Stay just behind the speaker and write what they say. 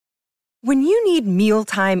When you need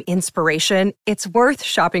mealtime inspiration, it's worth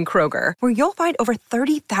shopping Kroger, where you'll find over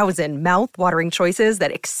 30,000 mouth-watering choices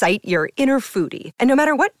that excite your inner foodie. And no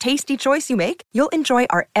matter what tasty choice you make, you'll enjoy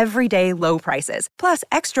our everyday low prices, plus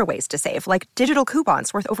extra ways to save, like digital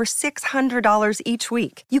coupons worth over $600 each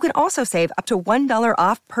week. You can also save up to $1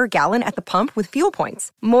 off per gallon at the pump with fuel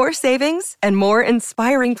points. More savings and more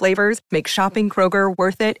inspiring flavors make shopping Kroger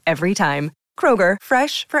worth it every time. Kroger,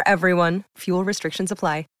 fresh for everyone. Fuel restrictions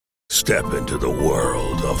apply. Step into the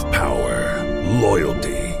world of power,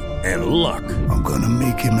 loyalty, and luck. I'm gonna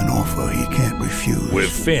make him an offer he can't refuse. With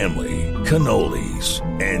family, cannolis,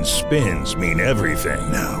 and spins mean everything.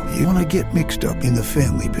 Now, you wanna get mixed up in the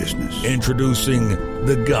family business. Introducing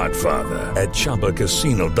The Godfather at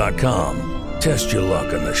ChumbaCasino.com. Test your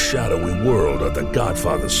luck in the shadowy world of The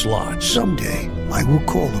Godfather slot. Someday, I will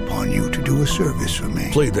call upon you to do a service for me.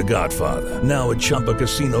 Play The Godfather, now at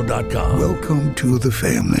ChumbaCasino.com. Welcome to the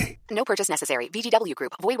family. No purchase necessary. VGW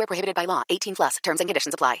Group. Void where prohibited by law. 18 plus. Terms and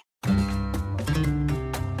conditions apply.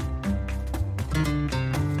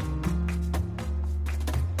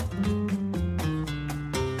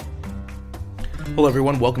 Hello,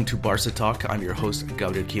 everyone. Welcome to Barca Talk. I'm your host,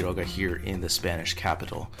 Gabriel Quiroga, here in the Spanish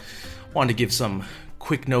capital. Wanted to give some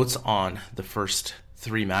quick notes on the first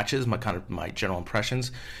three matches, my general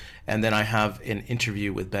impressions, and then I have an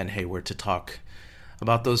interview with Ben Hayward to talk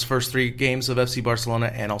about those first three games of FC Barcelona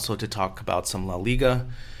and also to talk about some La Liga.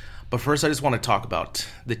 But first, I just want to talk about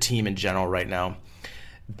the team in general right now.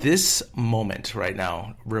 This moment right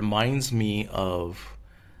now reminds me of,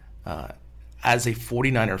 as a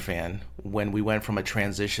 49er fan, when we went from a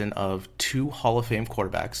transition of two Hall of Fame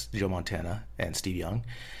quarterbacks, Joe Montana and Steve Young,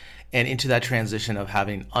 and into that transition of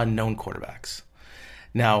having unknown quarterbacks.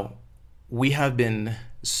 Now, we have been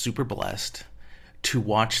super blessed to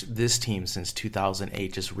watch this team since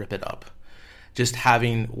 2008 just rip it up. Just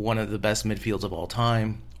having one of the best midfields of all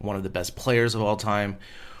time, one of the best players of all time,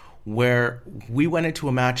 where we went into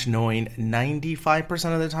a match knowing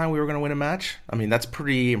 95% of the time we were going to win a match. I mean, that's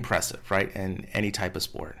pretty impressive, right, in any type of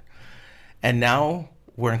sport. And now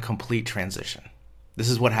we're in complete transition. This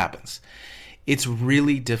is what happens. It's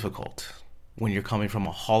really difficult when you're coming from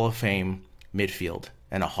a Hall of Fame midfield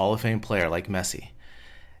and a Hall of Fame player like Messi,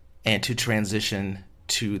 and to transition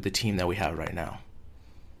to the team that we have right now.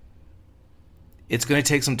 It's going to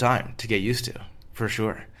take some time to get used to, for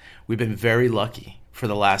sure. We've been very lucky for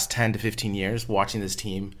the last 10 to 15 years watching this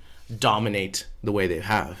team dominate the way they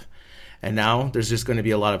have. And now there's just going to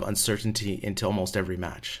be a lot of uncertainty into almost every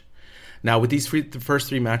match. Now, with the first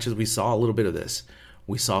three matches, we saw a little bit of this.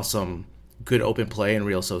 We saw some good open play in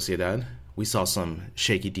Real Sociedad. We saw some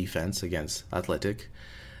shaky defense against Athletic.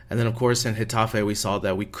 And then, of course, in Getafe, we saw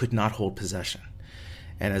that we could not hold possession.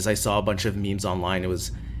 And as I saw a bunch of memes online, it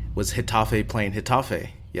was Getafe playing Getafe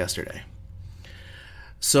yesterday.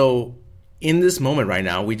 So in this moment right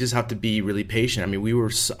now, we just have to be really patient. I mean,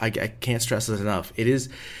 I can't stress this enough. It is,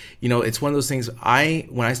 it's one of those things.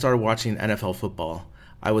 When I started watching NFL football,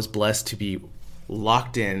 I was blessed to be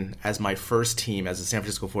locked in as my first team as the San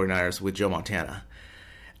Francisco 49ers with Joe Montana.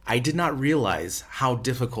 I did not realize how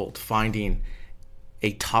difficult finding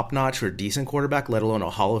a top-notch or decent quarterback, let alone a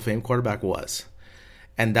Hall of Fame quarterback, was.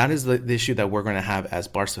 And that is the issue that we're going to have as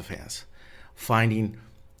Barca fans. Finding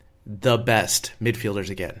the best midfielders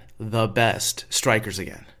again, the best strikers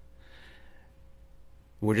again.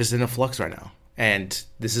 We're just in a flux right now. And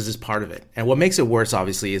this is just part of it. And what makes it worse,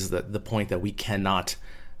 obviously, is the point that we cannot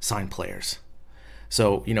sign players.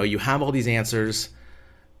 So, you have all these answers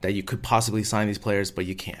that you could possibly sign these players, but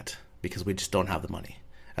you can't because we just don't have the money.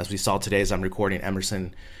 As we saw today as I'm recording,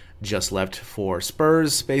 Emerson just left for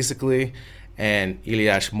Spurs, basically, and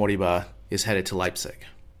Ilyas Moriba is headed to Leipzig.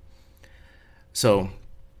 So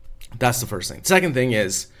that's the first thing. Second thing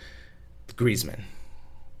is Griezmann.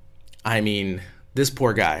 I mean, this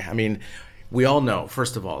poor guy. I mean, we all know,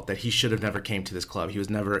 first of all, that he should have never came to this club. He was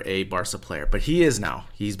never a Barca player, but he is now.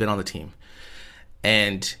 He's been on the team.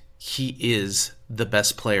 And he is the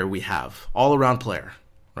best player we have, all-around player,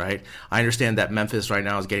 right? I understand that Memphis right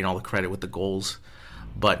now is getting all the credit with the goals,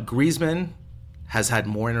 but Griezmann has had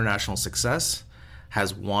more international success,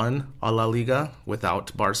 has won a La Liga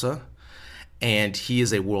without Barca, and he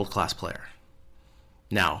is a world-class player.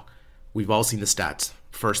 Now, we've all seen the stats.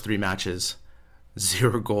 First three matches,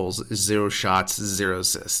 0 goals, 0 shots, 0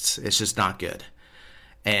 assists. It's just not good.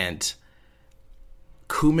 And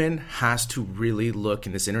Koeman has to really look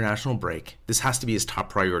in this international break. This has to be his top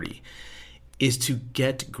priority, is to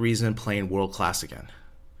get Griezmann playing world class again.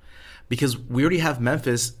 Because we already have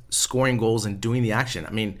Memphis scoring goals and doing the action. I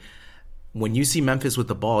mean, when you see Memphis with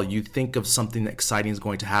the ball, you think of something exciting is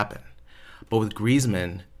going to happen. But with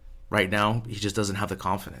Griezmann, Right now, he just doesn't have the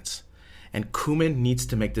confidence. And Koeman needs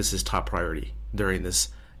to make this his top priority during this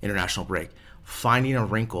international break. Finding a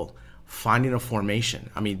wrinkle, finding a formation.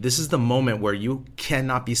 I mean, this is the moment where you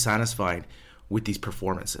cannot be satisfied with these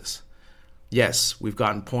performances. Yes, we've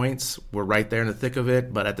gotten points. We're right there in the thick of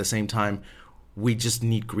it. But at the same time, we just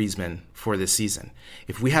need Griezmann for this season.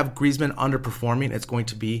 If we have Griezmann underperforming, it's going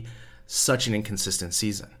to be such an inconsistent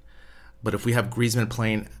season. But if we have Griezmann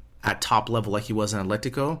playing at top level like he was in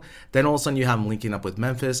Atletico, then all of a sudden you have him linking up with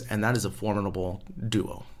Memphis, and that is a formidable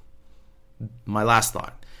duo. My last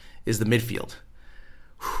thought is the midfield.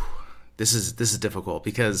 This is difficult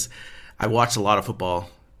because I watched a lot of football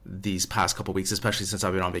these past couple weeks, especially since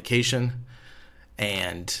I've been on vacation,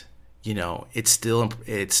 and it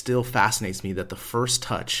still fascinates me that the first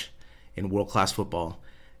touch in world-class football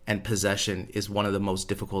and possession is one of the most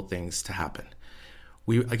difficult things to happen.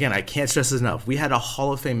 I can't stress this enough. We had a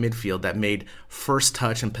Hall of Fame midfield that made first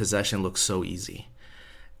touch and possession look so easy.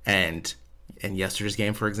 And in yesterday's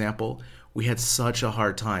game, for example, we had such a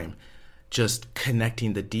hard time just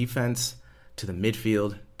connecting the defense to the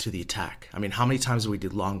midfield to the attack. I mean, how many times did we do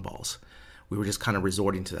long balls? We were just kind of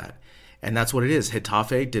resorting to that. And that's what it is.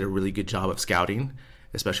 Getafe did a really good job of scouting,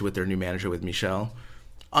 especially with their new manager, with Michel,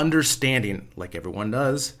 understanding, like everyone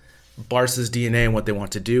does, Barca's DNA and what they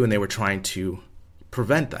want to do, and they were trying to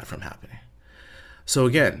prevent that from happening. So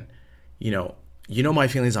again, my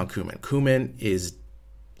feelings on Koeman. Koeman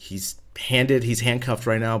he's handcuffed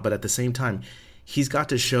right now, but at the same time, he's got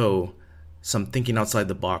to show some thinking outside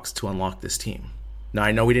the box to unlock this team. Now,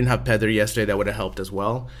 I know we didn't have Pedri yesterday. That would have helped as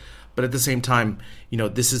well. But at the same time,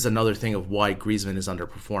 this is another thing of why Griezmann is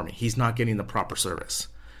underperforming. He's not getting the proper service.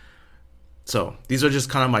 So these are just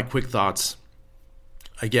kind of my quick thoughts.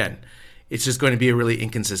 Again, it's just going to be a really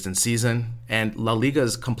inconsistent season, and La Liga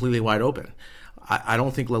is completely wide open. I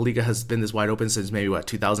don't think La Liga has been this wide open since maybe,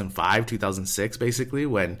 2005, 2006, basically,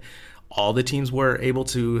 when all the teams were able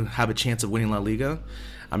to have a chance of winning La Liga.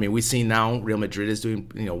 I mean, we've seen now Real Madrid is doing,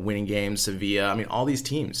 winning games, Sevilla. I mean, all these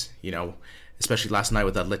teams, especially last night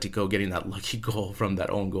with Atletico getting that lucky goal from that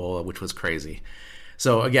own goal, which was crazy.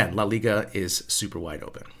 So again, La Liga is super wide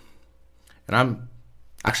open. And I'm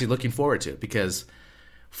actually looking forward to it because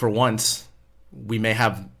for once, we may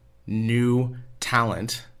have new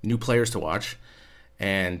talent, new players to watch.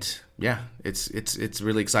 And yeah, it's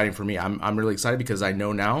really exciting for me. I'm really excited because I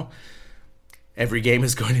know now every game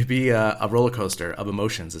is going to be a roller coaster of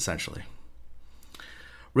emotions, essentially.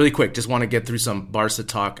 Really quick, just want to get through some Barca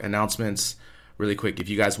Talk announcements. Really quick, if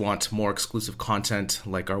you guys want more exclusive content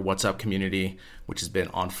like our WhatsApp community, which has been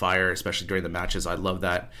on fire, especially during the matches, I love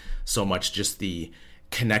that so much. Just the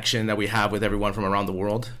connection that we have with everyone from around the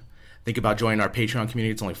world. Think about joining our Patreon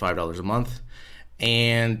community. It's only $5 a month.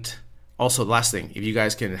 And also, the last thing, if you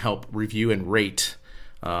guys can help review and rate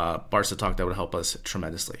Barca Talk, that would help us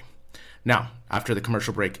tremendously. Now, after the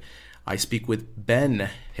commercial break, I speak with Ben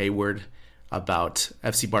Hayward about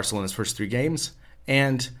FC Barcelona's first 3 games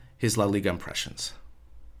and his La Liga impressions.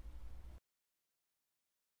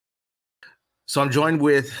 So I'm joined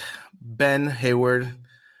with Ben Hayward,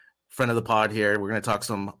 friend of the pod here. We're going to talk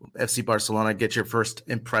some FC Barcelona, get your first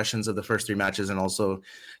impressions of the first 3 matches, and also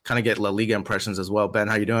kind of get La Liga impressions as well. Ben,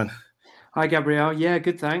 how you doing? Hi, Gabriel. Yeah,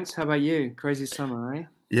 good, thanks. How about you? Crazy summer, eh?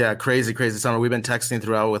 Yeah, crazy summer. We've been texting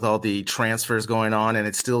throughout with all the transfers going on, and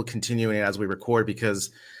it's still continuing as we record because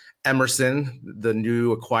Emerson, the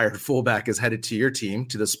new acquired fullback, is headed to your team,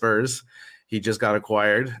 to the Spurs. He just got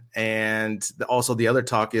acquired. And also the other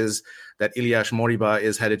talk is that Ilyas Moriba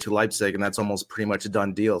is headed to Leipzig, and that's almost pretty much a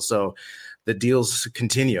done deal. So the deals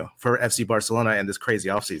continue for FC Barcelona in this crazy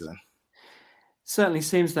offseason. Certainly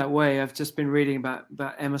seems that way. I've just been reading about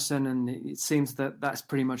Emerson, and it seems that that's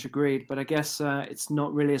pretty much agreed. But I guess it's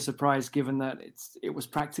not really a surprise, given that it was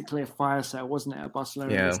practically a fire sale, wasn't it, at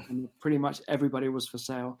Barcelona? Yeah. And pretty much everybody was for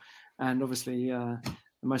sale, and obviously the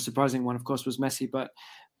most surprising one, of course, was Messi.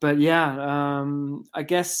 But yeah, I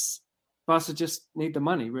guess Barca just need the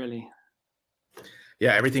money, really.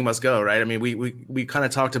 Yeah, everything must go, right? I mean, we kind of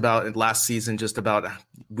talked about it last season, just about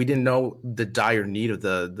we didn't know the dire need of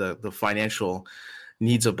the financial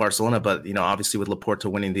needs of Barcelona, but obviously with Laporta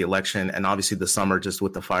winning the election, and obviously the summer just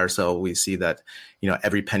with the fire sale, we see that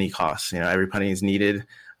every penny costs. Every penny is needed.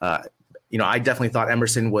 I definitely thought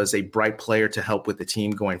Emerson was a bright player to help with the team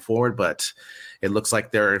going forward, but it looks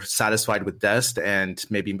like they're satisfied with Dest and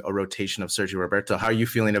maybe a rotation of Sergio Roberto. How are you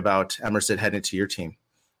feeling about Emerson heading to your team,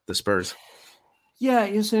 the Spurs? Yeah,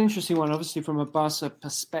 it's an interesting one. Obviously, from a Barca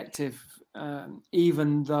perspective,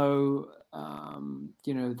 even though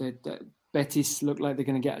the Betis look like they're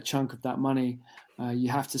going to get a chunk of that money, you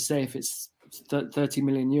have to say if it's 30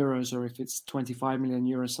 million euros, or if it's 25 million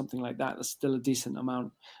euros, something like that, that's still a decent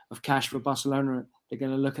amount of cash for Barcelona. They're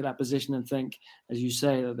going to look at that position and think, as you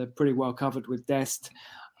say, that they're pretty well covered with Dest,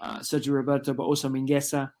 Sergio Roberto, but also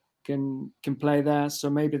Mingueza can play there. So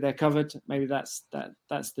maybe they're covered. Maybe that's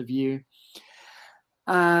the view.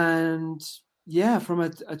 And yeah, from a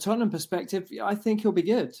Tottenham perspective, I think he'll be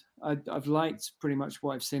good. I've liked pretty much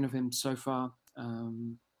what I've seen of him so far.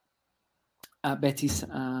 At Betis,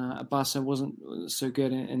 Barca wasn't so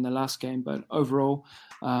good in the last game, but overall,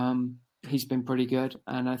 he's been pretty good.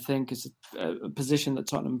 And I think it's a position that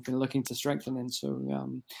Tottenham have been looking to strengthen in.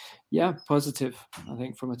 So, positive, I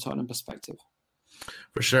think, from a Tottenham perspective.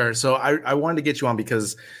 For sure. So I wanted to get you on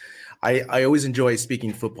because I always enjoy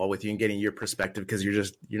speaking football with you and getting your perspective, because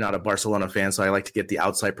you're not a Barcelona fan. So I like to get the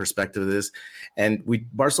outside perspective of this. And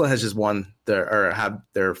Barcelona has just won had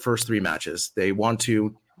their first 3 matches. They won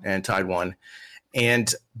 2 and tied 1.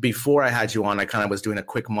 And before I had you on, I kind of was doing a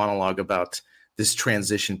quick monologue about this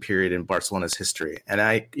transition period in Barcelona's history. And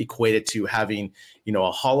I equate it to having,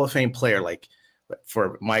 a Hall of Fame player, like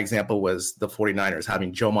for my example was the 49ers,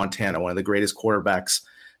 having Joe Montana, one of the greatest quarterbacks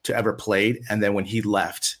to ever played. And then when he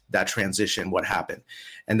left, that transition, what happened?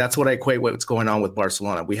 And that's what I equate what's going on with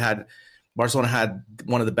Barcelona. Barcelona had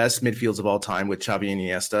one of the best midfields of all time with Xavi and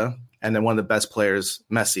Iniesta, and then one of the best players,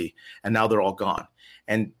 Messi, and now they're all gone.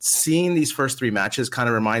 And seeing these first 3 matches kind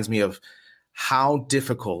of reminds me of how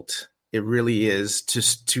difficult it really is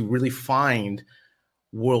to really find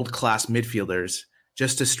world-class midfielders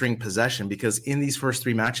just to string possession, because in these first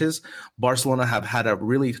 3 matches, Barcelona have had a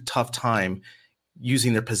really tough time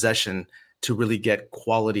using their possession to really get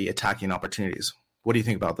quality attacking opportunities. What do you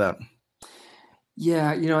think about that?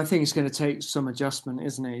 Yeah, I think it's going to take some adjustment,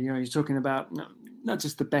 isn't it? You're talking about not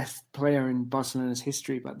just the best player in Barcelona's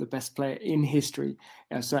history, but the best player in history,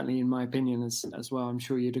 certainly in my opinion as well. I'm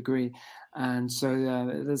sure you'd agree. And so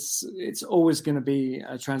it's always going to be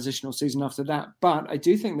a transitional season after that. But I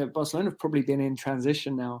do think that Barcelona have probably been in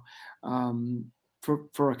transition now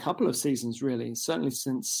for a couple of seasons, really. Certainly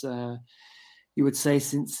since... you would say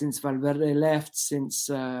since Valverde left, since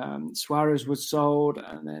Suarez was sold,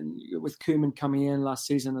 and then with Koeman coming in last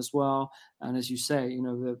season as well. And as you say,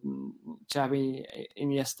 the Xavi,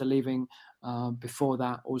 Iniesta leaving before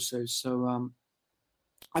that also. So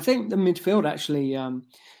I think the midfield actually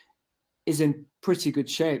is in pretty good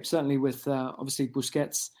shape, certainly with obviously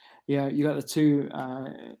Busquets. Yeah, you got the 2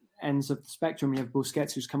 ends of the spectrum. You have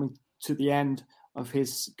Busquets, who's coming to the end of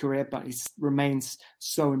his career, but he remains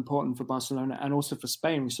so important for Barcelona and also for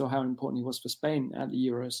Spain. We saw how important he was for Spain at the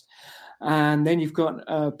Euros. And then you've got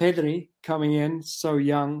Pedri coming in, so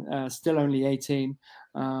young, still only 18,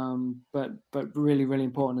 but really, really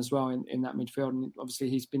important as well in that midfield. And obviously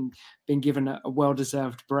he's been given a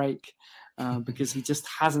well-deserved break because he just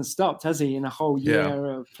hasn't stopped, has he, in a whole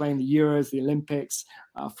year of playing the Euros, the Olympics,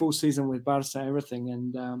 full season with Barca, everything.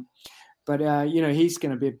 And But, he's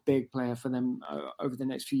going to be a big player for them over the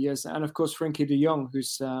next few years. And, of course, Frenkie de Jong,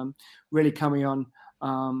 who's really coming on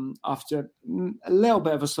after a little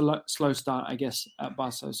bit of a slow start, I guess, at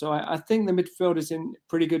Barca. So I think the midfield is in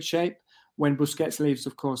pretty good shape. When Busquets leaves,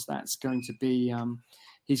 of course, that's going to be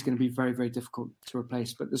he's going to be very, very difficult to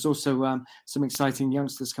replace. But there's also some exciting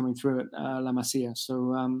youngsters coming through at La Masia.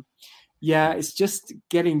 So, it's just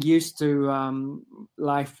getting used to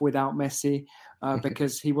life without Messi.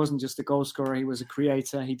 Because he wasn't just a goal scorer, he was a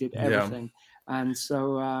creator. He did everything. Yeah. And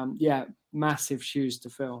so, massive shoes to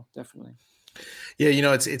fill, definitely.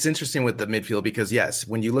 Yeah, it's interesting with the midfield because, yes,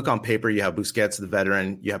 when you look on paper, you have Busquets, the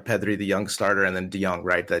veteran, you have Pedri, the young starter, and then De Jong,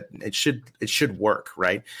 right? That it should work,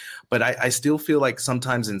 right? But I still feel like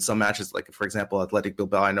sometimes in some matches, like, for example, Athletic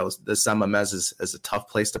Bilbao, I know the San Mamés is a tough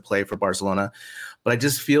place to play for Barcelona, but I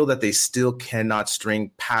just feel that they still cannot string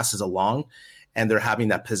passes along. And they're having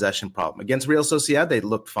that possession problem. Against Real Sociedad, they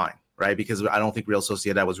looked fine, right? Because I don't think Real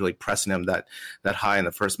Sociedad was really pressing them that high in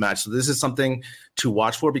the first match. So this is something to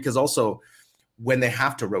watch for, because also when they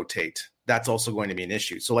have to rotate, that's also going to be an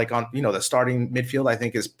issue. So like on, the starting midfield, I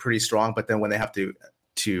think is pretty strong. But then when they have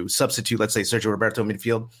to substitute, let's say Sergio Roberto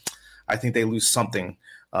midfield, I think they lose something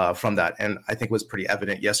from that. And I think it was pretty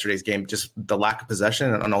evident yesterday's game, just the lack of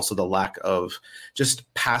possession and also the lack of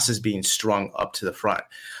just passes being strung up to the front.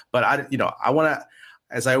 But I want to,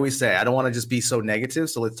 as I always say, I don't want to just be so negative.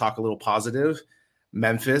 So let's talk a little positive.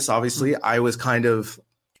 Memphis, obviously, I was kind of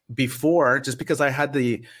before, just because I had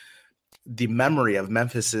the memory of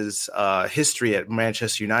Memphis's history at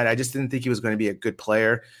Manchester United. I just didn't think he was going to be a good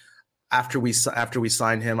player. After we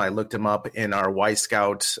signed him, I looked him up in our Y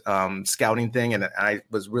Scout scouting thing, and I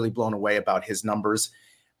was really blown away about his numbers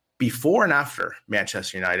before and after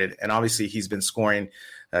Manchester United. And obviously, he's been scoring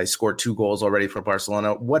He scored 2 goals already for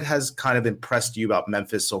Barcelona. What has kind of impressed you about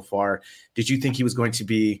Memphis so far? Did you think he was going to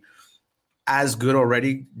be as good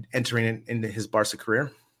already entering into his Barca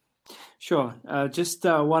career? Sure. Just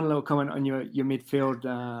one little comment on your midfield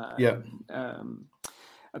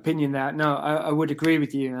opinion there. No, I would agree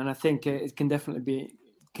with you, and I think it can definitely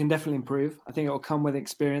improve. I think it will come with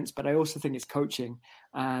experience, but I also think it's coaching,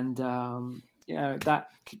 and that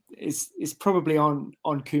is probably on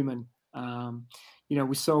Koeman.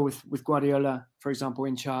 We saw with Guardiola, for example,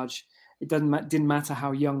 in charge. It didn't matter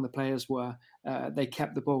how young the players were. They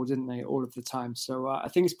kept the ball, didn't they, all of the time? So I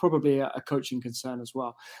think it's probably a coaching concern as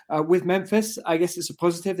well. With Memphis, I guess it's a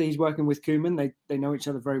positive that he's working with Koeman. They know each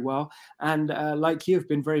other very well. And like you, have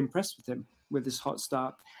been very impressed with him with this hot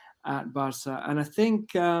start at Barca. And I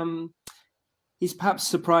think he's perhaps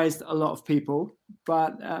surprised a lot of people.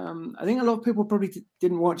 But I think a lot of people probably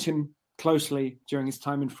didn't watch him closely during his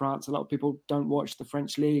time in France. A lot of people don't watch the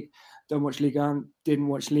French league, don't watch Ligue 1, didn't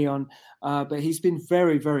watch Lyon, but he's been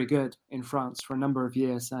very, very good in France for a number of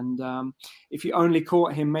years. And if you only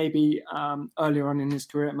caught him maybe earlier on in his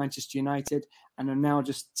career at Manchester United and are now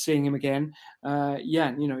just seeing him again,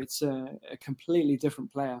 it's a completely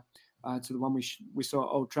different player to the one we saw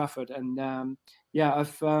at Old Trafford. And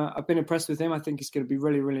I've been impressed with him. I think he's going to be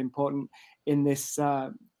really, really important in this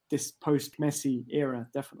post-Messi era,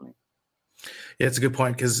 definitely. Yeah, it's a good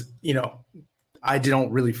point because, I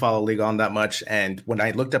don't really follow Ligue 1 that much. And when I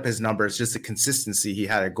looked up his numbers, just the consistency he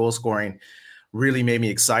had at goal scoring really made me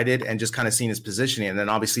excited, and just kind of seeing his positioning. And then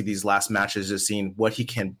obviously these last matches, just seeing what he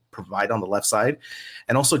can provide on the left side,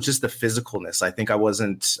 and also just the physicalness. I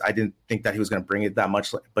didn't think that he was going to bring it that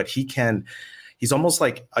much, but he's almost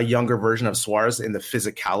like a younger version of Suarez in the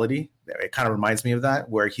physicality. It kind of reminds me of that,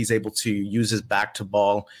 where he's able to use his back to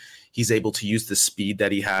ball. He's able to use the speed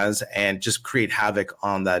that he has and just create havoc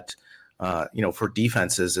on that, for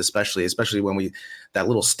defenses, especially when that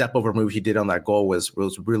little step over move he did on that goal was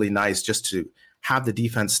really nice, just to have the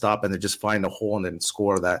defense stop and then just find a hole and then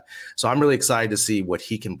score that. So I'm really excited to see what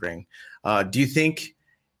he can bring. Do you think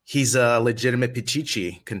he's a legitimate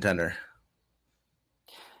Pichichi contender?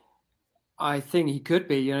 I think he could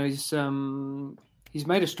be. He's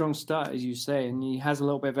made a strong start, as you say, and he has a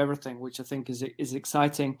little bit of everything, which I think is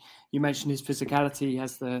exciting. You mentioned his physicality. He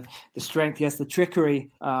has the strength. He has the trickery,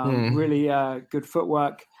 really good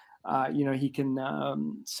footwork. He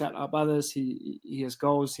can set up others. He has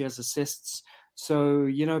goals. He has assists. So,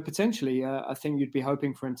 potentially, I think you'd be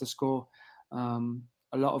hoping for him to score a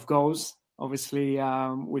lot of goals. Obviously,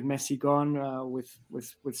 with Messi gone, with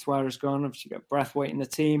Suarez gone, obviously you've got Braithwaite in the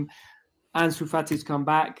team. Ansu Fati's come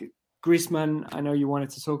back. Griezmann, I know you wanted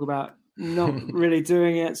to talk about, not really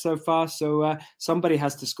doing it so far. So somebody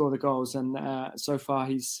has to score the goals, and so far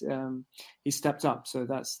he's stepped up. So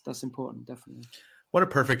that's important, definitely. What a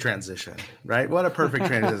perfect transition, right? What a perfect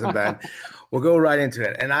transition, Ben. We'll go right into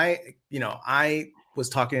it. And I was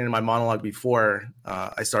talking in my monologue before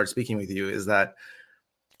I started speaking with you, is that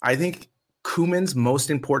I think Koeman's most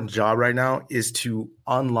important job right now is to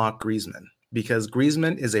unlock Griezmann, because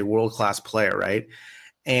Griezmann is a world-class player, right?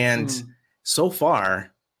 And so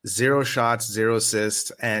far, 0 shots, 0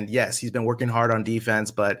 assists. And yes, he's been working hard on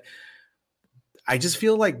defense, but I just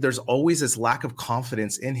feel like there's always this lack of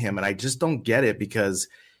confidence in him. And I just don't get it, because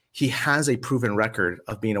he has a proven record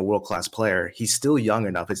of being a world-class player. He's still young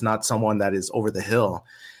enough. It's not someone that is over the hill.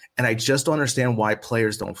 And I just don't understand why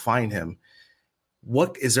players don't find him.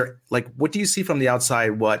 What do you see from the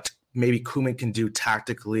outside, what maybe Koeman can do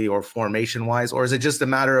tactically or formation-wise? Or is it just a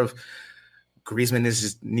matter of Griezmann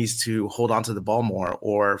needs to hold on to the ball more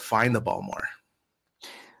or find the ball more?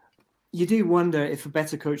 You do wonder if a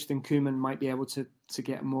better coach than Koeman might be able to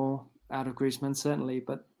get more out of Griezmann, certainly.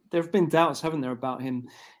 But there have been doubts, haven't there, about him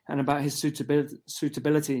and about his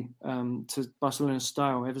suitability to Barcelona's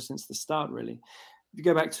style ever since the start, really. If you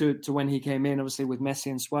go back to when he came in, obviously with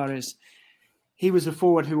Messi and Suarez, he was a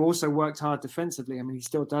forward who also worked hard defensively. I mean, he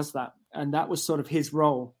still does that. And that was sort of his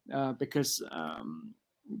role because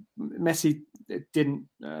Messi didn't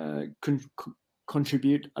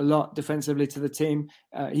contribute a lot defensively to the team.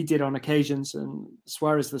 He did on occasions, and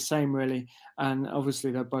Suarez the same, really. And obviously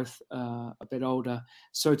they're both a bit older.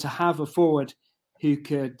 So to have a forward who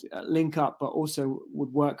could link up but also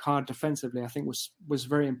would work hard defensively, I think was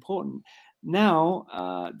very important. Now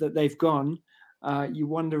that they've gone, you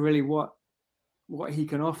wonder really what he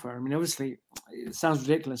can offer. I mean, obviously, it sounds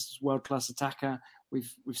ridiculous. He's a world-class attacker.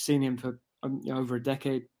 We've seen him for over a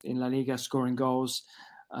decade in La Liga, scoring goals,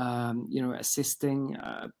 assisting,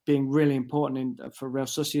 being really important for Real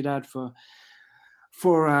Sociedad, for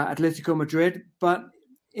Atletico Madrid. But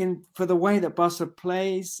for the way that Barca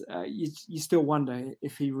plays, you still wonder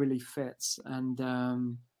if he really fits.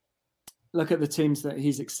 And look at the teams that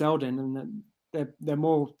he's excelled in, and they're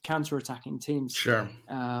more counter-attacking teams. Sure.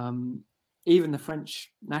 Even the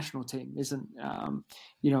French national team isn't. A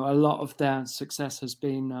lot of their success has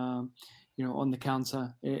been, on the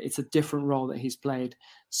counter. It's a different role that he's played.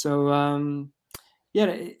 So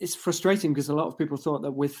it's frustrating because a lot of people thought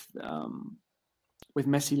that with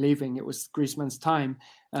Messi leaving, it was Griezmann's time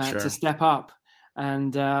to step up.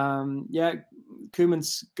 And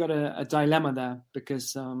Koeman's got a dilemma there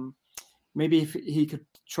because maybe if he could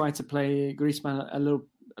try to play Griezmann a little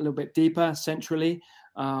bit deeper centrally,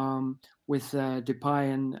 with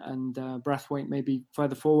Depay and Braithwaite maybe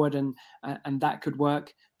further forward, and that could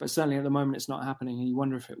work. But certainly at the moment, it's not happening, and you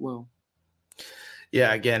wonder if it will.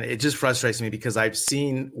 Yeah, again, it just frustrates me because I've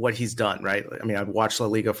seen what he's done, right? I mean, I've watched La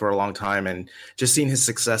Liga for a long time and just seen his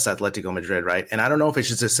success at Atletico Madrid, right? And I don't know if it's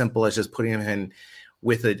just as simple as just putting him in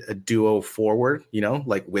with a duo forward,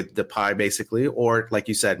 like with Depay basically, or like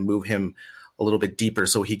you said, move him a little bit deeper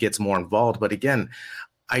so he gets more involved. But again,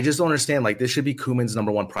 I just don't understand. Like, this should be Koeman's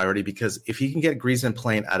number one priority, because if he can get Griezmann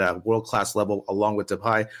playing at a world-class level along with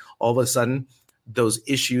Depay, all of a sudden those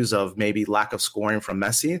issues of maybe lack of scoring from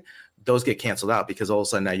Messi, those get canceled out, because all of a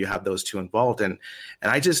sudden now you have those two involved. And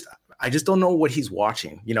I just don't know what he's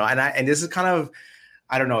watching, and this is kind of,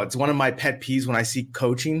 I don't know, it's one of my pet peeves when I see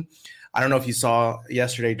coaching. I don't know if you saw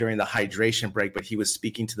yesterday during the hydration break, but he was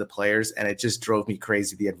speaking to the players, and it just drove me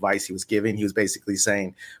crazy, the advice he was giving. He was basically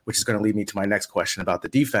saying, which is going to lead me to my next question about the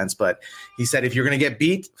defense, but he said, if you're going to get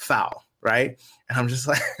beat, foul, right? And I'm just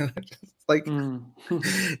like,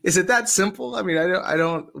 is it that simple? I mean,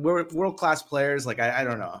 we're world-class players. Like, I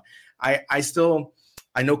don't know. I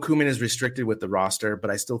know Koeman is restricted with the roster,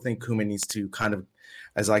 but I still think Koeman needs to kind of,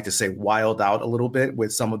 as I like to say, wild out a little bit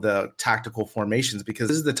with some of the tactical formations, because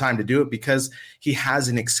this is the time to do it, because he has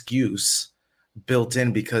an excuse built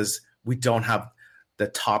in, because we don't have the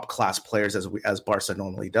top class players as Barca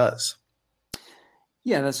normally does.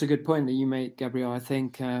 Yeah, that's a good point that you make, Gabriel. I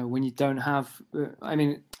think when you don't have, I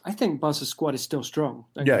think Barca's squad is still strong.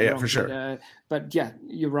 Yeah, for sure. But yeah,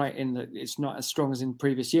 you're right in that it's not as strong as in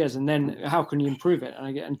previous years. And then how can you improve it?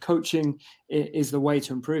 And coaching is the way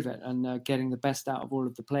to improve it, and getting the best out of all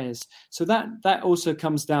of the players. So that also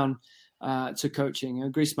comes down to coaching.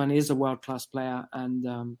 Griezmann is a world-class player,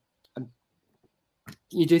 and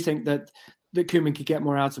you do think that Koeman could get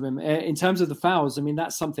more out of him. In terms of the fouls, I mean,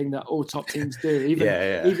 that's something that all top teams do.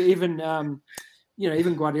 Even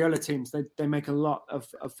Guardiola teams, they make a lot of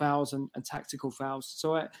fouls and tactical fouls.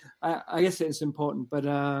 So I guess it's important. But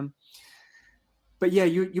yeah,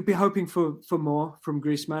 you'd be hoping for more from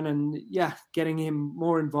Griezmann, and getting him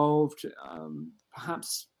more involved.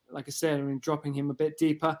 Perhaps, like I said, dropping him a bit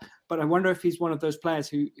deeper. But I wonder if he's one of those players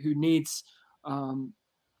who needs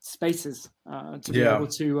spaces to be able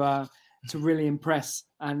to really impress.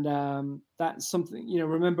 And that's something,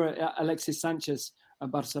 remember Alexis Sanchez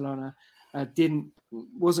at Barcelona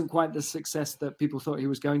wasn't quite the success that people thought he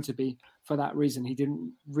was going to be for that reason. He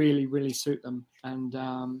didn't really suit them. And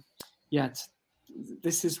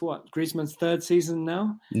this is Griezmann's third season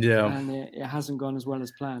now. Yeah. And it hasn't gone as well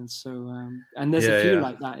as planned. So, and there's a few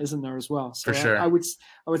like that, isn't there, as well? So for sure. I would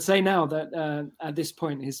say now that at this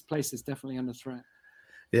point, his place is definitely under threat.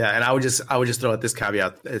 Yeah, and I would just throw out this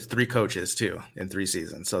caveat: it's 3 coaches too in 3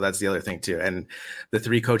 seasons, so that's the other thing too. And the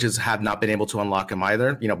 3 coaches have not been able to unlock him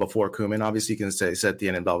either. Before Koeman, obviously, you can say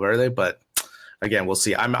Setien and Valverde, but again, we'll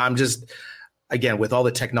see. I'm just, again, with all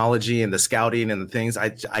the technology and the scouting and the things, I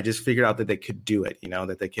just figured out that they could do it.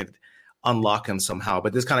 That they could unlock him somehow.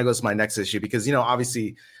 But this kind of goes to my next issue, because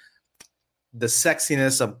obviously the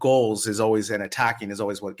sexiness of goals is always, and attacking is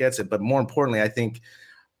always what gets it. But more importantly, I think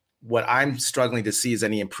what I'm struggling to see is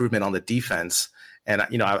any improvement on the defense. And,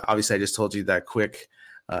 obviously I just told you that quick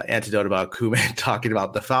antidote about Koeman talking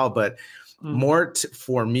about the foul, but more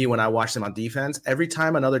for me, when I watch them on defense, every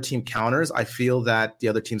time another team counters, I feel that the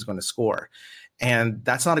other team's going to score. And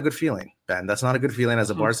that's not a good feeling, Ben. That's not a good feeling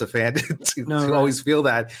as a Barca fan to always feel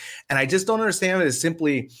that. And I just don't understand it as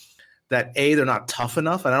simply that they're not tough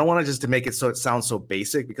enough. And I don't want to make it so it sounds so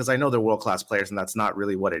basic, because I know they're world-class players and that's not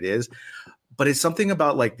really what it is. But it's something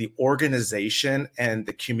about like the organization and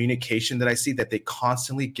the communication that I see that they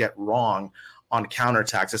constantly get wrong on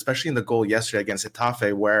counterattacks, especially in the goal yesterday against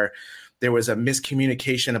Getafe, where there was a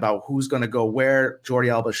miscommunication about who's going to go where.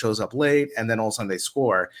 Jordi Alba shows up late, and then all of a sudden they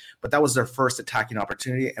score. But that was their first attacking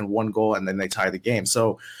opportunity and 1 goal, and then they tie the game.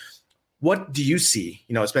 So what do you see,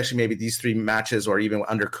 especially maybe these 3 matches or even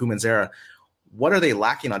under Koeman's era, what are they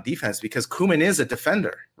lacking on defense? Because Koeman is a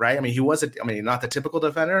defender, right? I mean, he was not the typical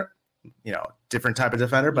defender, different type of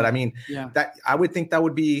defender. But I mean, that I would think that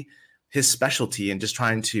would be his specialty, and just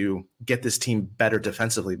trying to get this team better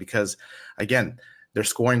defensively, because again, they're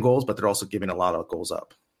scoring goals, but they're also giving a lot of goals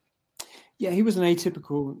up. Yeah, he was an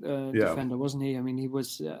atypical defender, wasn't he? I mean, he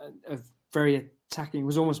was a very attacking. He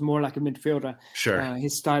was almost more like a midfielder. Sure.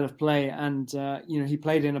 His style of play, and he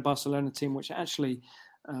played in a Barcelona team which actually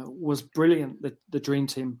was brilliant, the dream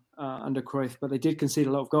team under Cruyff, but they did concede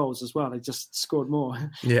a lot of goals as well. They just scored more.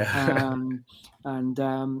 Yeah.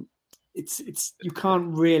 It's you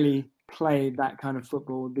can't really play that kind of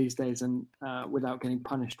football these days and without getting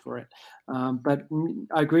punished for it. But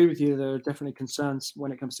I agree with you. There are definitely concerns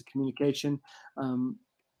when it comes to communication.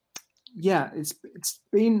 It's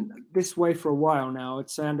been this way for a while now.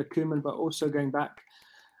 It's under Koeman, but also going back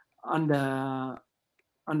under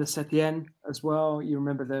Setien as well. You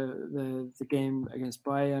remember the game against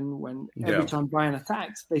Bayern, when every time Bayern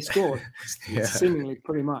attacked, they scored, seemingly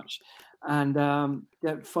pretty much. And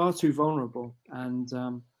they're far too vulnerable, and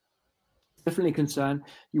definitely a concern.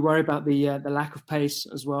 You worry about the lack of pace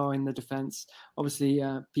as well in the defense. Obviously,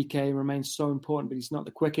 Piqué remains so important, but he's not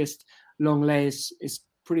the quickest. Longley is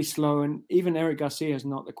pretty slow, and even Eric Garcia is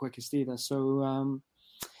not the quickest either. So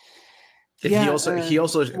Garcia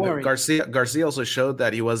also showed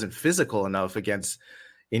that he wasn't physical enough against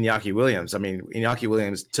Iñaki Williams. I mean, Iñaki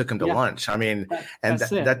Williams took him to lunch. I mean,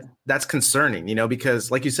 that's concerning, because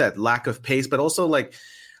like you said, lack of pace, but also like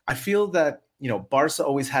I feel that Barca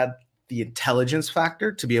always had the intelligence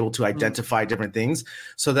factor to be able to identify different things,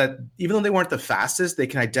 so that even though they weren't the fastest, they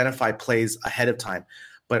can identify plays ahead of time.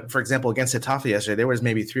 But for example, against Getafe yesterday, there was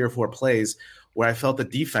maybe 3 or 4 plays where I felt the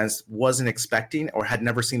defense wasn't expecting or had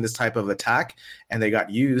never seen this type of attack, and they got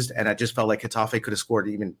used. And I just felt like Getafe could have scored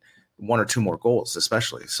even 1 or 2 more goals,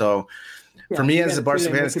 especially. So for me as a Barca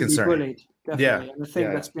fan, it's concerning. Yeah, and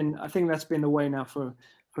I think that's been the way now for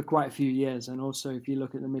quite a few years. And also, if you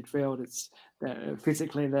look at the midfield, it's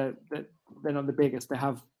physically they're not the biggest. They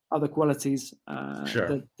have other qualities.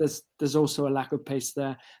 Sure. There's also a lack of pace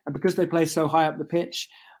there, and because they play so high up the pitch,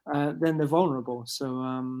 then they're vulnerable.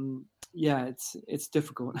 So it's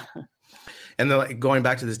difficult. And then going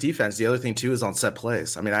back to this defense, the other thing too is on set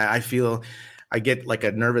plays. I mean, I feel I get like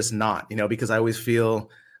a nervous knot, because I always feel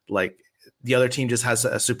like the other team just has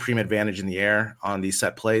a supreme advantage in the air on these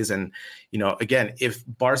set plays. And, again, if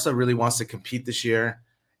Barca really wants to compete this year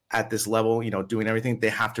at this level, doing everything, they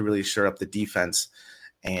have to really shore up the defense.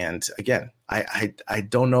 And again, I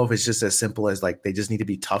don't know if it's just as simple as like they just need to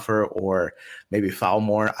be tougher or maybe foul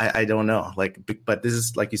more. I don't know. But this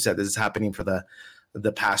is, like you said, this is happening for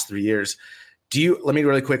the past 3 years. Let me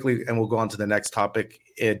really quickly, and we'll go on to the next topic.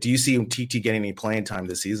 Do you see Umtiti getting any playing time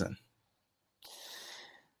this season?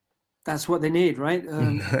 That's what they need, right?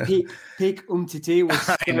 Peak Umtiti was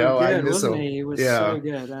so good, wasn't he? He was so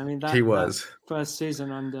good. I mean, that first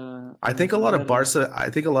season under. I think a lot of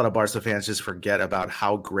Barca fans just forget about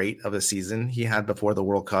how great of a season he had before the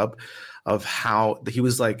World Cup, of how he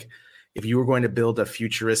was like, if you were going to build a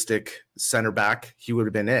futuristic center back, he would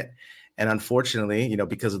have been it. And unfortunately,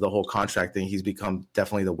 because of the whole contract thing, he's become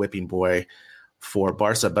definitely the whipping boy for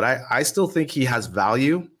Barca. But I still think he has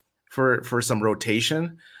value for some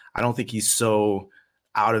rotation. I don't think he's so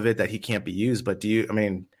out of it that he can't be used. But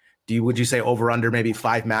would you say over under maybe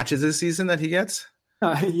 5 matches this season that he gets?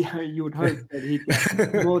 Yeah, you would hope that he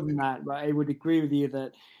gets more than that. But I would agree with you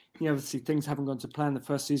that, obviously things haven't gone to plan. The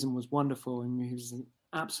first season was wonderful, and he was an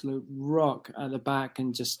absolute rock at the back,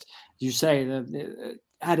 and just, as you say,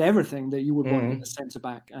 had everything that you would want in a centre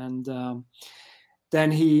back. And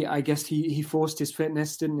then I guess he forced his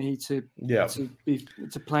fitness, didn't he, to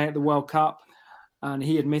play at the World Cup. And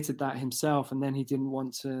he admitted that himself, and then he didn't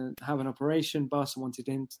want to have an operation. Barca wanted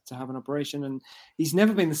him to have an operation, and he's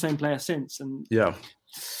never been the same player since. And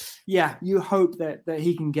you hope that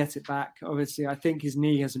he can get it back. Obviously, I think his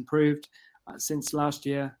knee has improved since last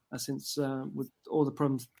year, with all the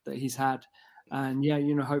problems that he's had. And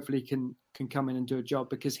hopefully he can come in and do a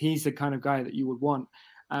job, because he's the kind of guy that you would want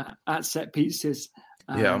at set pieces.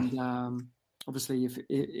 And, obviously,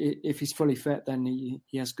 if he's fully fit, then he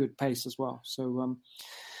has good pace as well. So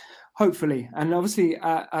hopefully, and obviously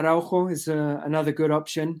Araujo is another good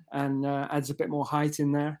option, and adds a bit more height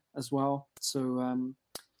in there as well. So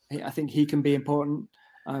I think he can be important,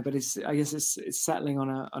 but I guess it's settling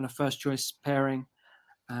on a first choice pairing,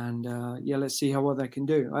 and let's see how well they can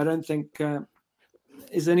do. I don't think.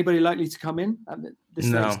 Is anybody likely to come in at this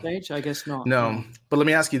late stage? I guess not. No, but let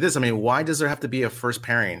me ask you this. I mean, why does there have to be a first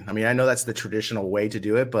pairing? I mean, I know that's the traditional way to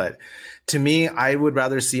do it, but to me, I would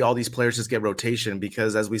rather see all these players just get rotation,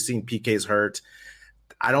 because as we've seen, Piqué's hurt.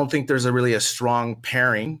 I don't think there's really a strong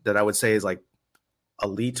pairing that I would say is like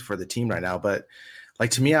elite for the team right now. But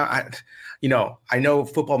like, to me, I know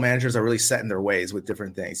football managers are really set in their ways with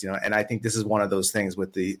different things, and I think this is one of those things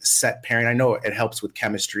with the set pairing. I know it helps with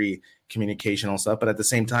chemistry, communication and stuff, but at the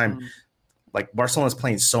same time, like, Barcelona's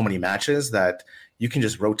playing so many matches that you can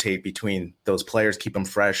just rotate between those players, keep them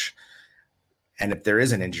fresh. And if there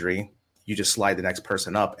is an injury, you just slide the next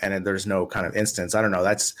person up, and then there's no kind of instance. I don't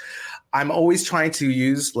know. I'm always trying to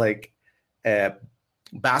use like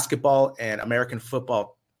basketball and American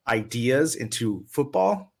football ideas into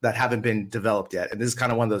football that haven't been developed yet. And this is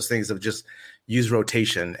kind of one of those things of just use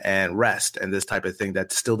rotation and rest and this type of thing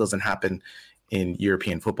that still doesn't happen in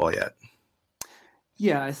European football yet.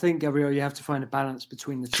 Yeah, I think, Gabriel, you have to find a balance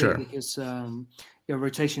between the two. Sure. Because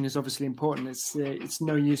rotation is obviously important. It's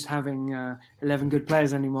no use having 11 good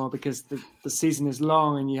players anymore, because the season is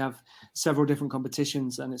long and you have several different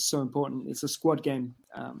competitions, and it's so important. It's a squad game,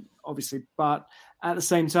 obviously, but at the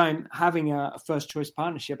same time, having a first choice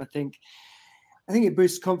partnership, I think it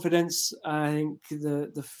boosts confidence. I think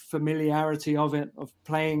the familiarity of it, of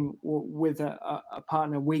playing with a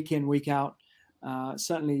partner week in, week out,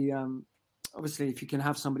 certainly. Obviously, if you can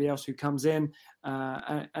have somebody else who comes in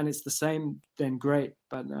and it's the same, then great.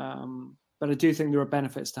 But I do think there are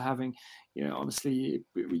benefits to having, obviously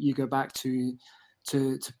you go back to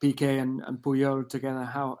Piqué and Puyol together,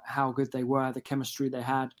 how good they were, the chemistry they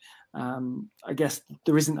had. I guess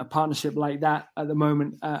there isn't a partnership like that at the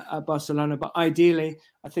moment at Barcelona, but ideally,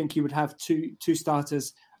 I think you would have two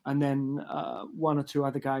starters and then one or two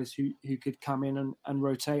other guys who could come in and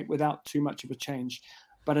rotate without too much of a change.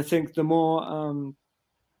 But I think the more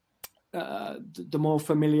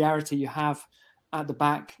familiarity you have at the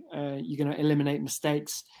back, you're going to eliminate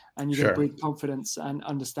mistakes, and you're going to breed confidence and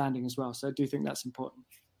understanding as well. So I do think that's important.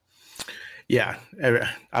 Yeah,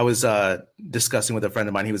 I was discussing with a friend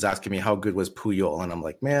of mine. He was asking me how good was Puyol, and I'm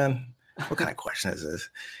like, man, what kind of question is this?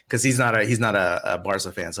 Because he's not a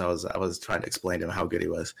Barca fan, so I was trying to explain to him how good he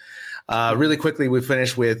was. Really quickly, we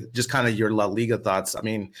finished with just kind of your La Liga thoughts. I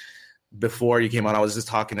mean, before you came on, I was just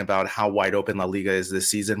talking about how wide open La Liga is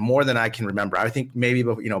this season, more than I can remember. I think maybe,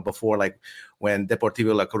 before, like when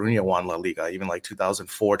Deportivo La Coruña won La Liga, even like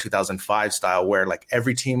 2004, 2005 style, where like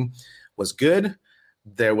every team was good.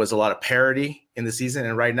 There was a lot of parity in the season.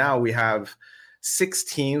 And right now we have 6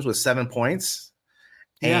 teams with 7 points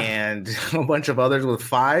and a bunch of others with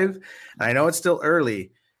 5. And I know it's still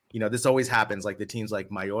early. This always happens. Like the teams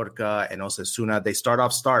like Mallorca and Osasuna, they start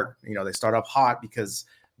off hot because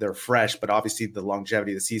they're fresh, but obviously the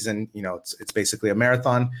longevity of the season, it's basically a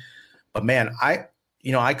marathon. But man, I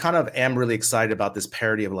kind of am really excited about this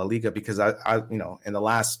parity of La Liga, because I in the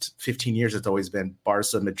last 15 years, it's always been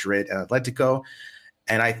Barca, Madrid, and Atletico.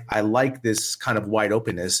 And I like this kind of wide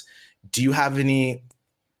openness. Do you have any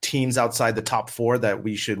teams outside the top 4 that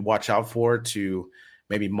we should watch out for to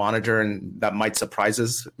maybe monitor and that might surprise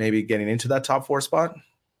us, maybe getting into that top 4 spot?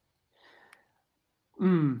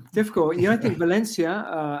 Difficult. I think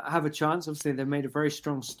Valencia have a chance. Obviously, they've made a very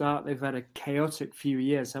strong start. They've had a chaotic few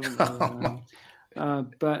years, haven't they?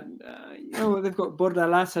 But they've got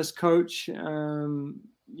Bordalas as coach.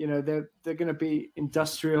 They're going to be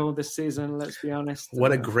industrial this season. Let's be honest.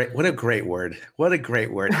 What a great word! What a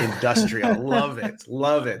great word! Industrial. Love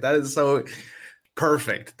it. That is so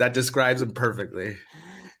perfect. That describes them perfectly.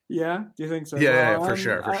 Yeah. Do you think so? Yeah, for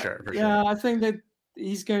sure. Yeah, I think that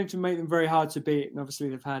he's going to make them very hard to beat. And obviously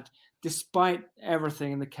they've had, despite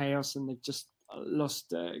everything and the chaos, and they've just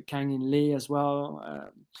lost Kang In Lee as well.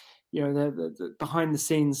 The behind the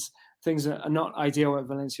scenes things are not ideal at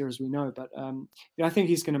Valencia, as we know. But I think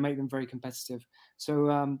he's going to make them very competitive. So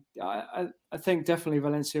I think definitely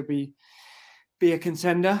Valencia be a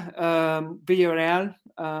contender. Villarreal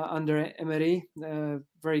under Emery,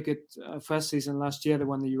 very good first season last year. They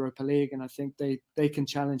won the Europa League, and I think they can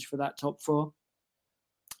challenge for that top 4.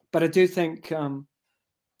 But I do think, Barca,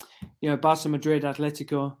 Madrid,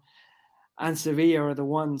 Atletico, and Sevilla are the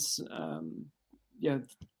ones,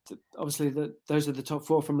 obviously those are the top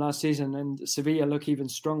 4 from last season, and Sevilla look even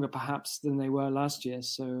stronger perhaps than they were last year.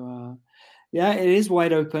 So, it is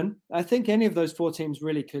wide open. I think any of those 4 teams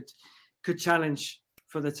really could challenge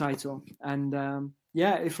for the title. And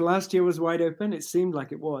if last year was wide open, it seemed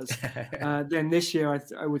like it was. Then this year,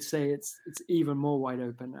 I would say it's even more wide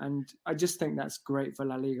open. And I just think that's great for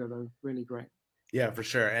La Liga, though. Really great. Yeah, for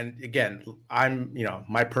sure. And again,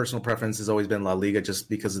 my personal preference has always been La Liga, just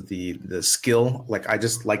because of the skill. Like, I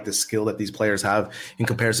just like the skill that these players have in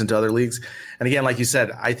comparison to other leagues. And again, like you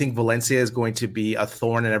said, I think Valencia is going to be a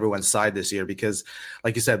thorn in everyone's side this year, because,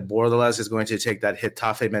 like you said, Bordalas is going to take that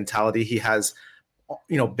Getafe mentality. He has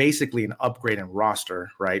basically an upgrade in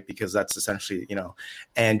roster, right? Because that's essentially,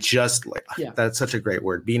 and just like, that's such a great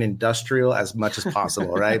word, being industrial as much as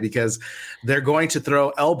possible, right? Because they're going to throw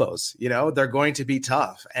elbows, they're going to be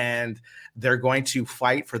tough, and they're going to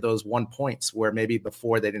fight for those 1 points where maybe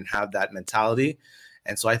before they didn't have that mentality.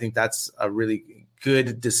 And so I think that's a really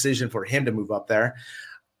good decision for him to move up there.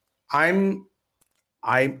 I'm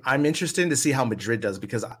interested to see how Madrid does,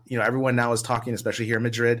 because everyone now is talking, especially here in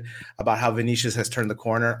Madrid, about how Vinicius has turned the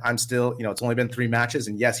corner. I'm still, it's only been 3 matches,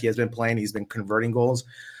 and yes, he has been playing, he's been converting goals,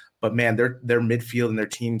 but man, their midfield and their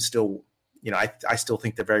team still, I still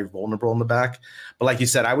think they're very vulnerable in the back. But like you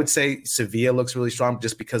said, I would say Sevilla looks really strong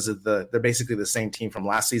just because of they're basically the same team from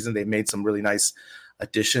last season. They've made some really nice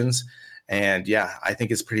additions. And yeah, I think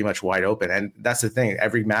it's pretty much wide open. And that's the thing.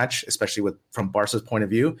 Every match, especially from Barca's point of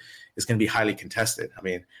view, is going to be highly contested. I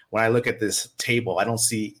mean, when I look at this table, I don't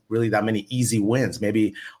see really that many easy wins.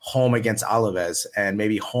 Maybe home against Alaves and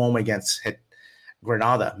maybe home against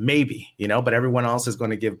Granada, maybe, but everyone else is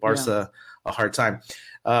going to give Barca a hard time.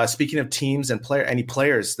 Speaking of teams and any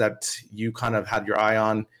players that you kind of had your eye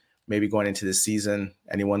on, maybe going into this season,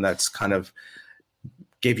 anyone that's kind of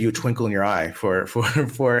gave you a twinkle in your eye for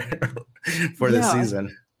this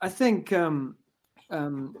season? I think at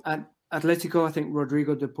Atletico, I think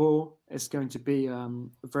Rodrigo de Paul is going to be a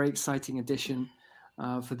very exciting addition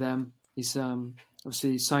for them. He's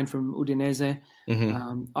obviously signed from Udinese,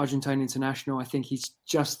 Argentine international. I think he's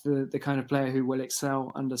just the kind of player who will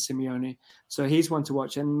excel under Simeone. So he's one to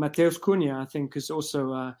watch. And Mateus Cunha, I think, is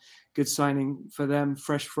also a good signing for them,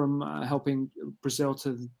 fresh from helping Brazil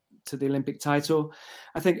to the Olympic title.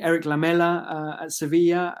 I think Eric Lamela at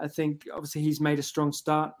Sevilla, I think obviously he's made a strong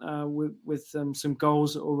start with some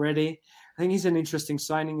goals already. I think he's an interesting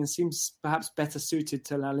signing and seems perhaps better suited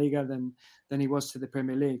to La Liga than he was to the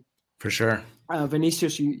Premier League. For sure.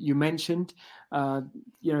 Vinicius, you mentioned,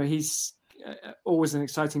 he's always an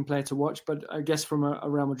exciting player to watch, but I guess from a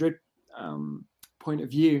Real Madrid point of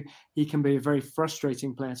view, he can be a very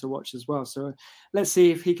frustrating player to watch as well. So let's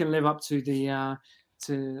see if he can live up to the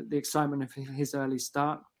excitement of his early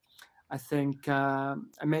start. I think I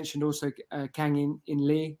mentioned also Kang In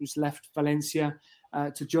Lee, who's left Valencia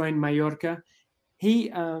to join Mallorca. He,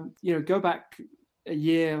 go back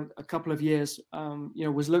a couple of years,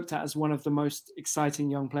 was looked at as one of the most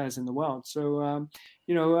exciting young players in the world. So,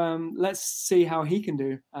 let's see how he can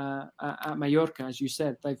do at Mallorca. As you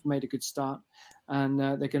said, they've made a good start, and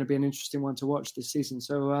they're going to be an interesting one to watch this season.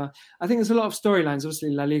 So I think there's a lot of storylines.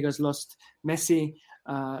 Obviously, La Liga's lost Messi,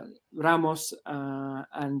 Ramos,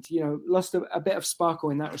 and lost a bit of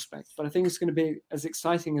sparkle in that respect. But I think it's going to be as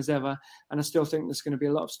exciting as ever, and I still think there's going to be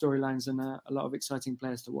a lot of storylines and a lot of exciting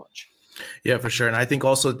players to watch. Yeah, for sure. And I think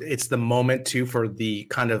also it's the moment too for the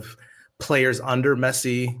kind of players under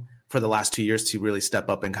Messi for the last 2 years to really step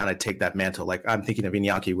up and kind of take that mantle. Like I'm thinking of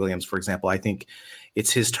Iñaki Williams, for example. I think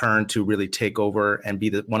it's his turn to really take over and be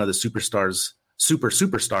one of the superstars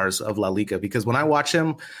of La Liga, because when I watch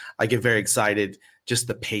him, I get very excited. Just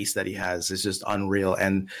the pace that he has is just unreal.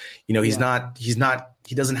 And, he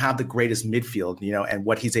doesn't have the greatest midfield, and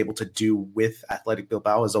what he's able to do with Athletic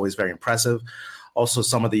Bilbao is always very impressive. Also,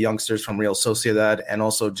 some of the youngsters from Real Sociedad, and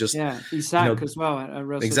also just Isaac as well. At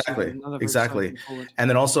Real exactly. And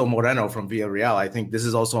then also Moreno from Villarreal. I think this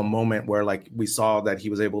is also a moment where, like, we saw that he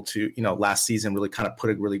was able to, last season really kind of put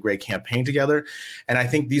a really great campaign together. And I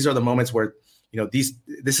think these are the moments where,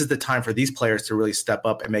 this is the time for these players to really step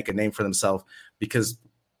up and make a name for themselves, because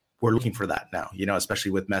we're looking for that now.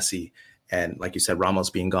 Especially with Messi and, like you said, Ramos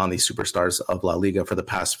being gone, these superstars of La Liga for the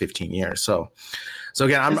past 15 years. So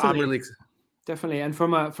again, I'm really. Definitely. And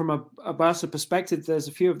from a Barca perspective, there's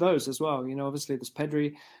a few of those as well. Obviously there's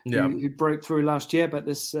Pedri who broke through last year, but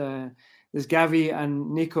there's Gavi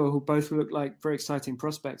and Nico, who both look like very exciting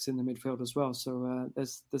prospects in the midfield as well. So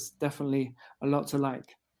there's definitely a lot to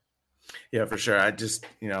like. Yeah, for sure. I just,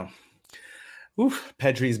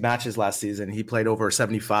 Pedri's matches last season, he played over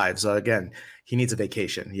 75. So again, he needs a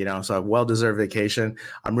vacation, so a well-deserved vacation.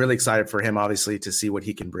 I'm really excited for him, obviously, to see what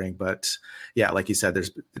he can bring. But yeah, like you said,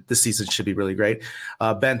 this season should be really great.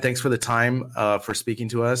 Ben, thanks for the time, for speaking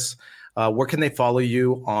to us. Where can they follow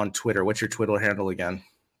you on Twitter? What's your Twitter handle again?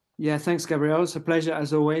 Yeah, thanks, Gabriel. It's a pleasure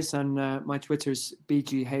as always. And my Twitter is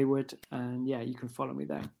BG Hayward. And yeah, you can follow me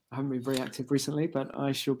there. I haven't been very active recently, but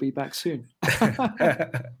I shall be back soon.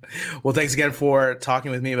 Well, thanks again for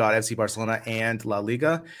talking with me about FC Barcelona and La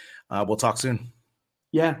Liga. We'll talk soon.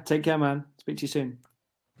 Yeah, take care, man. Speak to you soon.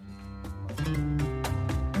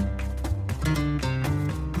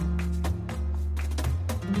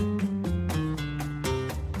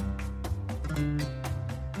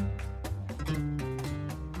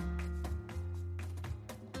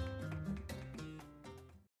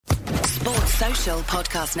 Sports Social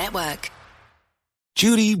Podcast Network.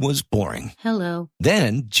 Judy was boring. Hello.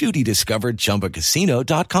 Then Judy discovered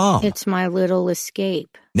ChumbaCasino.com. It's my little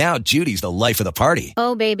escape. Now Judy's the life of the party.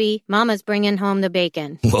 Oh, baby, mama's bringing home the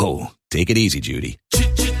bacon. Whoa, take it easy, Judy.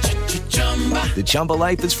 The Chumba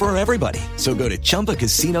life is for everybody. So go to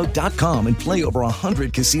ChumbaCasino.com and play over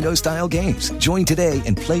 100 casino-style games. Join today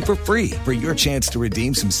and play for free for your chance to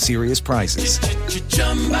redeem some serious prizes.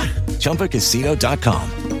 ChumbaCasino.com.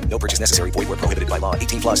 No purchase necessary. Void where prohibited by law.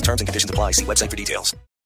 18+ terms and conditions apply. See website for details.